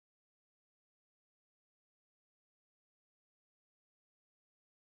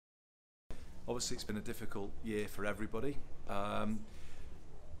Obviously it's been a difficult year for everybody,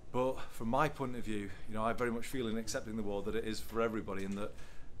 but from my point of view, I very much feel in accepting the award that it is for everybody, and that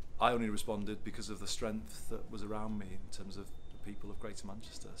I only responded because of the strength that was around me in terms of the people of Greater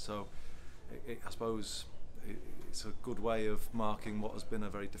Manchester. So I suppose it's a good way of marking what has been a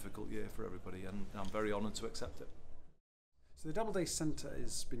very difficult year for everybody, and I'm very honoured to accept it. So the Doubleday Centre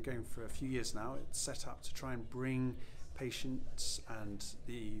has been going for a few years now. It's set up to try and bring patients and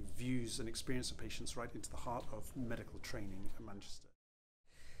the views and experience of patients right into the heart of medical training in Manchester.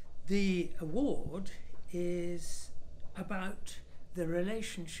 The award is about the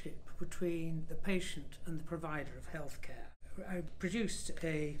relationship between the patient and the provider of healthcare. I produced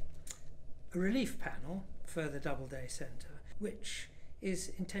a relief panel for the Doubleday Centre, which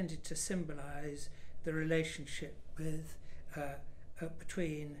is intended to symbolise the relationship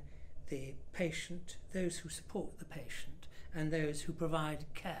between the patient, those who support the patient, and those who provide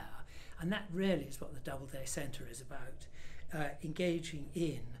care. And that really is what the Doubleday Centre is about, engaging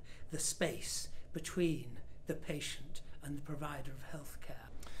in the space between the patient and the provider of healthcare.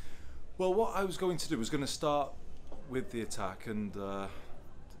 Well, what I was going to do was going to start with the attack and the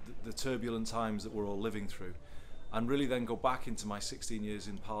turbulent times that we're all living through, and really then go back into my 16 years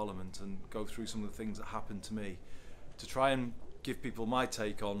in Parliament and go through some of the things that happened to me, to try and give people my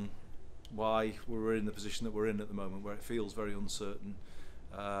take on why we're in the position that we're in at the moment, where it feels very uncertain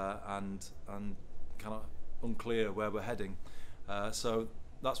and kind of unclear where we're heading. So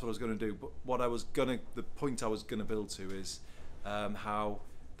that's what I was going to do. But the point I was going to build to is how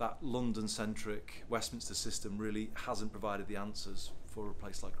that London-centric Westminster system really hasn't provided the answers for a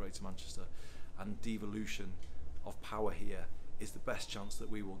place like Greater Manchester, and devolution of power here is the best chance that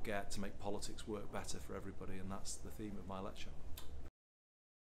we will get to make politics work better for everybody, and that's the theme of my lecture.